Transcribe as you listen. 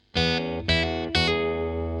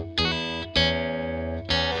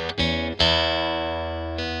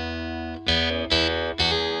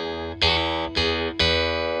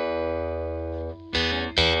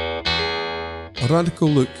A radical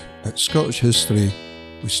look at Scottish history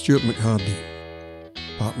with Stuart McHardy.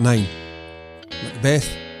 Part 9. Macbeth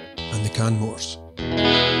and the Canmores.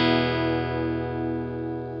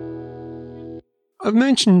 I've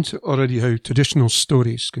mentioned already how traditional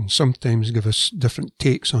stories can sometimes give us different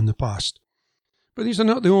takes on the past. But these are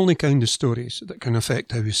not the only kind of stories that can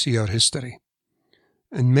affect how we see our history.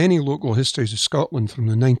 In many local histories of Scotland from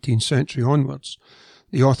the 19th century onwards,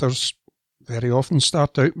 the authors very often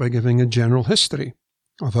start out by giving a general history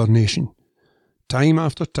of our nation. Time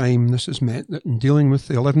after time, this has meant that in dealing with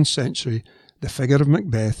the 11th century, the figure of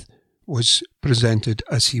Macbeth was presented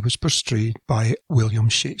as he was portrayed by William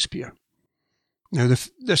Shakespeare. Now,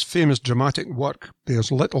 this famous dramatic work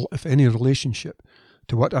bears little, if any, relationship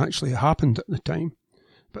to what actually happened at the time,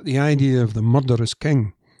 but the idea of the murderous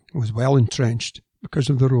king was well entrenched because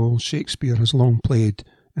of the role Shakespeare has long played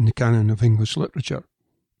in the canon of English literature.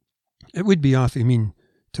 It would be awfully mean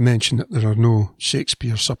to mention that there are no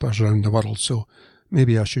Shakespeare suppers around the world, so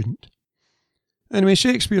maybe I shouldn't. Anyway,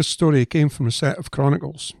 Shakespeare's story came from a set of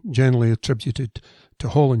chronicles, generally attributed to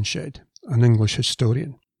Holinshed, an English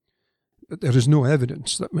historian. But there is no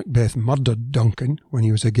evidence that Macbeth murdered Duncan when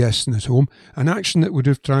he was a guest in his home, an action that would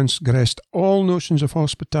have transgressed all notions of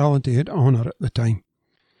hospitality and honour at the time.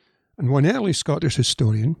 And one early Scottish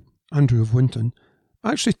historian, Andrew of Winton,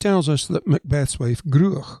 actually tells us that Macbeth's wife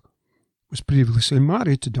Gruach was previously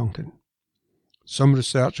married to Duncan. Some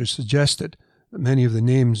researchers suggested that many of the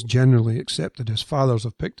names generally accepted as fathers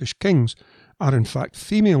of Pictish kings are in fact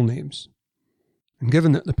female names. And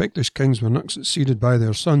given that the Pictish kings were not succeeded by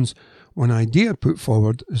their sons, one idea put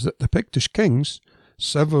forward is that the Pictish kings,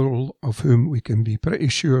 several of whom we can be pretty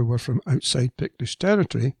sure were from outside Pictish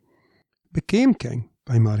territory, became king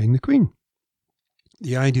by marrying the queen.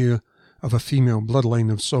 The idea of a female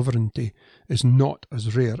bloodline of sovereignty is not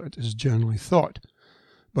as rare as is generally thought,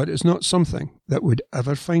 but it's not something that would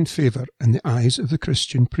ever find favour in the eyes of the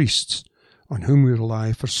Christian priests, on whom we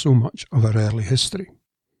rely for so much of our early history.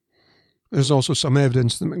 There's also some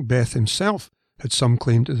evidence that Macbeth himself had some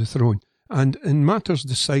claim to the throne, and in matters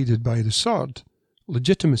decided by the sword,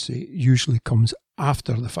 legitimacy usually comes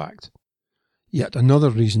after the fact. Yet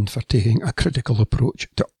another reason for taking a critical approach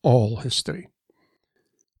to all history.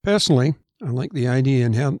 Personally, I like the idea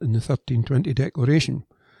inherent in the 1320 Declaration.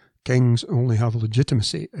 Kings only have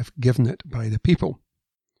legitimacy if given it by the people.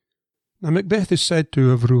 Now, Macbeth is said to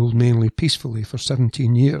have ruled mainly peacefully for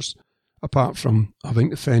 17 years, apart from having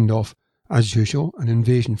to fend off, as usual, an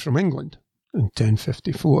invasion from England in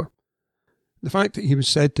 1054. The fact that he was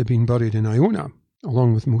said to have been buried in Iona,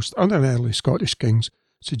 along with most other early Scottish kings,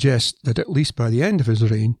 suggests that at least by the end of his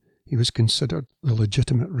reign, he was considered the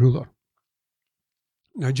legitimate ruler.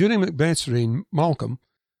 Now, during Macbeth's reign, Malcolm,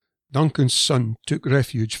 Duncan's son, took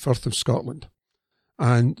refuge firth of Scotland,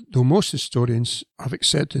 and though most historians have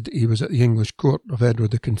accepted that he was at the English court of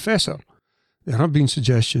Edward the Confessor, there have been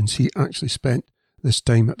suggestions he actually spent this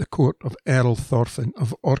time at the court of Earl Thorfinn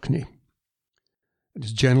of Orkney. It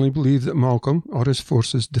is generally believed that Malcolm or his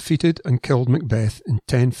forces defeated and killed Macbeth in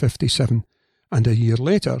 1057, and a year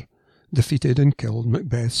later defeated and killed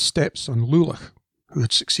Macbeth's stepson Lulach, who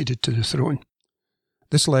had succeeded to the throne.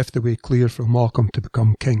 This left the way clear for Malcolm to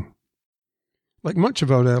become king. Like much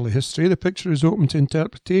of our early history, the picture is open to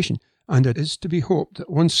interpretation, and it is to be hoped that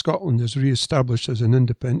once Scotland is re-established as an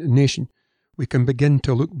independent nation, we can begin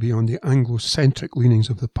to look beyond the Anglo-centric leanings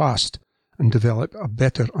of the past and develop a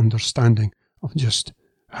better understanding of just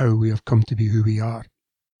how we have come to be who we are.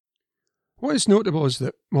 What is notable is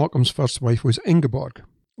that Malcolm's first wife was Ingeborg,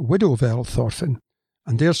 widow of Earl Thorfinn,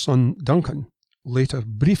 and their son Duncan later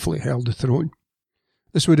briefly held the throne.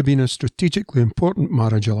 This would have been a strategically important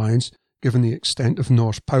marriage alliance given the extent of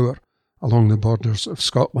Norse power along the borders of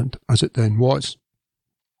Scotland as it then was.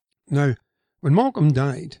 Now, when Malcolm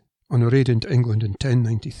died on a raid into England in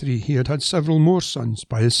 1093, he had had several more sons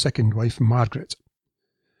by his second wife Margaret.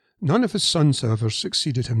 None of his sons, however,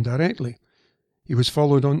 succeeded him directly. He was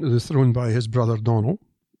followed onto the throne by his brother Donald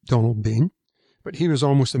Bane, but he was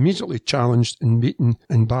almost immediately challenged and beaten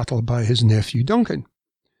in battle by his nephew Duncan.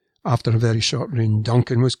 After a very short reign,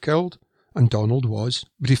 Duncan was killed, and Donald was,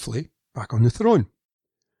 briefly, back on the throne.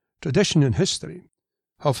 Tradition and history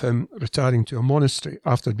have him retiring to a monastery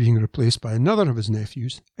after being replaced by another of his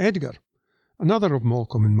nephews, Edgar, another of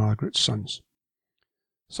Malcolm and Margaret's sons.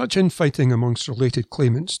 Such infighting amongst related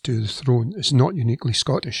claimants to the throne is not uniquely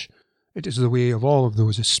Scottish. It is the way of all of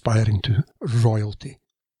those aspiring to royalty.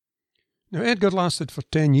 Now, Edgar lasted for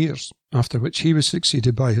 10 years, after which he was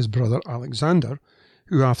succeeded by his brother Alexander,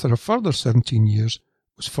 who after a further 17 years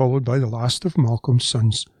was followed by the last of Malcolm's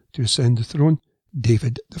sons to ascend the throne,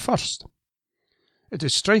 David I. It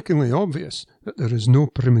is strikingly obvious that there is no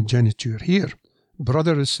primogeniture here.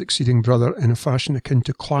 Brother is succeeding brother in a fashion akin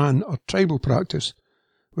to clan or tribal practice,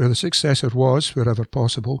 where the successor was, wherever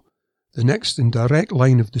possible, the next in direct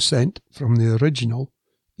line of descent from the original,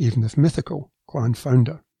 even if mythical, clan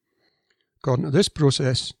founder. According to this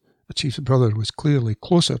process, the chief's brother was clearly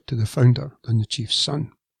closer to the founder than the chief's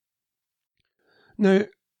son. Now,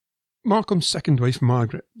 Malcolm's second wife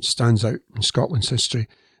Margaret stands out in Scotland's history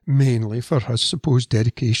mainly for her supposed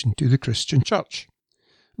dedication to the Christian Church,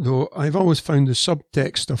 though I've always found the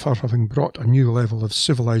subtext of her having brought a new level of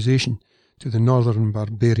civilization to the northern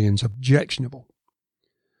barbarians objectionable.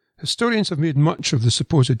 Historians have made much of the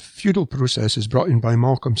supposed feudal processes brought in by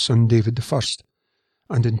Malcolm's son David I,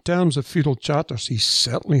 and in terms of feudal charters he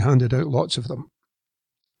certainly handed out lots of them.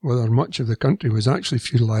 Whether much of the country was actually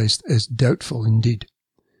feudalised is doubtful indeed.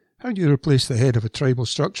 How do you replace the head of a tribal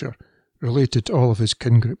structure related to all of his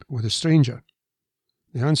kin group with a stranger?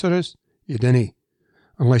 The answer is, you dinna,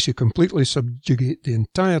 unless you completely subjugate the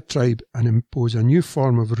entire tribe and impose a new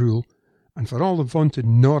form of rule, and for all the vaunted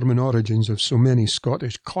Norman origins of so many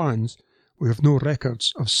Scottish clans, we have no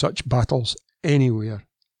records of such battles anywhere,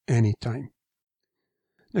 any time.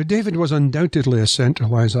 Now, David was undoubtedly a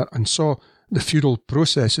centraliser and saw the feudal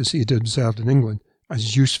processes he had observed in England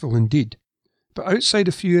as useful indeed. But outside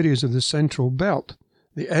a few areas of the central belt,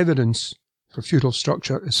 the evidence for feudal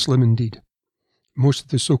structure is slim indeed. Most of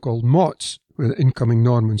the so-called mottes, where the incoming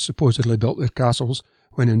Normans supposedly built their castles,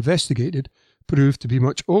 when investigated, proved to be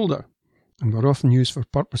much older, and were often used for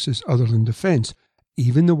purposes other than defence.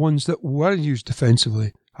 Even the ones that were used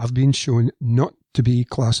defensively have been shown not to be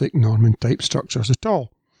classic Norman-type structures at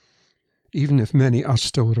all, even if many are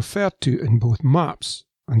still referred to in both maps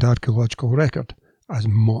and archaeological record as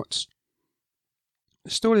mottes. The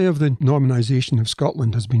story of the Normanisation of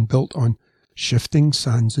Scotland has been built on shifting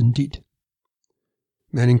sands indeed.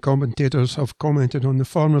 Many commentators have commented on the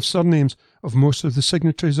form of surnames of most of the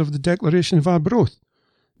signatories of the Declaration of Arbroath.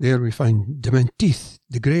 There we find de Menteith,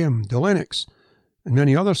 de Graham, de Lennox, and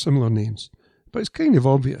many other similar names, but it's kind of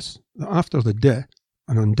obvious that after the de,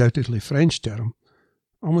 an undoubtedly French term,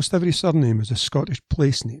 almost every surname is a Scottish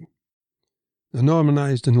place name. The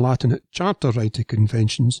Normanised and Latinate charter writing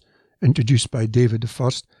conventions introduced by David I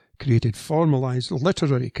created formalised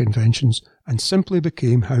literary conventions and simply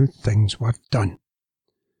became how things were done.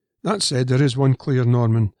 That said, there is one clear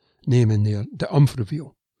Norman name in there, de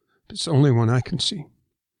Umfraville, but it's the only one I can see.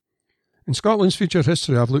 In Scotland's future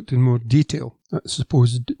history, I've looked in more detail at the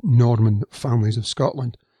supposed Norman families of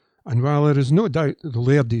Scotland, and while there is no doubt that the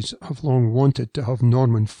Lairdys have long wanted to have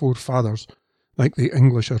Norman forefathers like the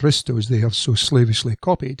English aristos they have so slavishly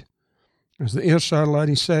copied, as the Ayrshire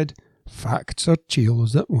laddie said, facts are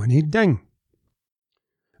chiels that winna ding.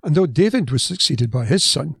 And though David was succeeded by his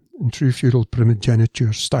son in true feudal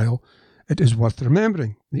primogeniture style, it is worth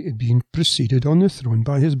remembering that he had been preceded on the throne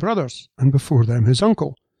by his brothers, and before them his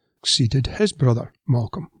uncle succeeded his brother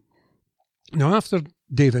Malcolm. Now after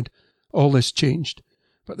David, all this changed,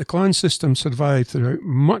 but the clan system survived throughout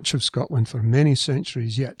much of Scotland for many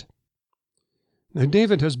centuries yet. Now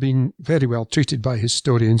David has been very well treated by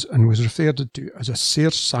historians and was referred to as a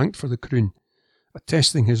sair sanct for the croon,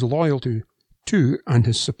 attesting his loyalty to and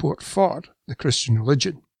his support for the Christian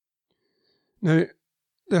religion. Now,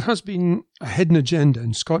 there has been a hidden agenda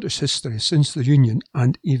in Scottish history since the Union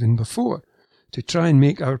and even before to try and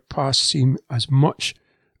make our past seem as much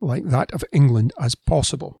like that of England as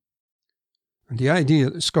possible. And the idea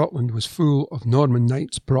that Scotland was full of Norman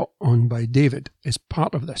knights brought on by David is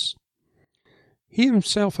part of this. He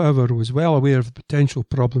himself, however, was well aware of the potential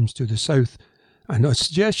problems to the south, and a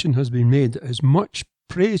suggestion has been made that his much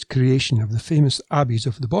praised creation of the famous abbeys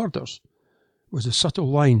of the borders was a subtle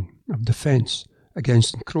line of defence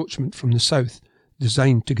against encroachment from the south,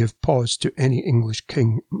 designed to give pause to any English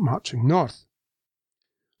king marching north.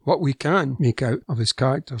 What we can make out of his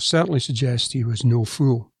character certainly suggests he was no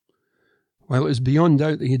fool. While it is beyond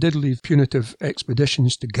doubt that he did lead punitive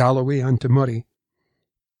expeditions to Galloway and to Murray,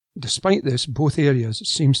 despite this, both areas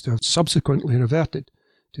seems to have subsequently reverted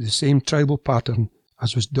to the same tribal pattern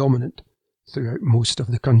as was dominant throughout most of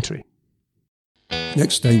the country.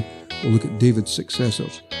 Next time, we'll look at David's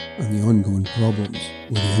successors and the ongoing problems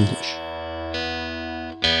with the English.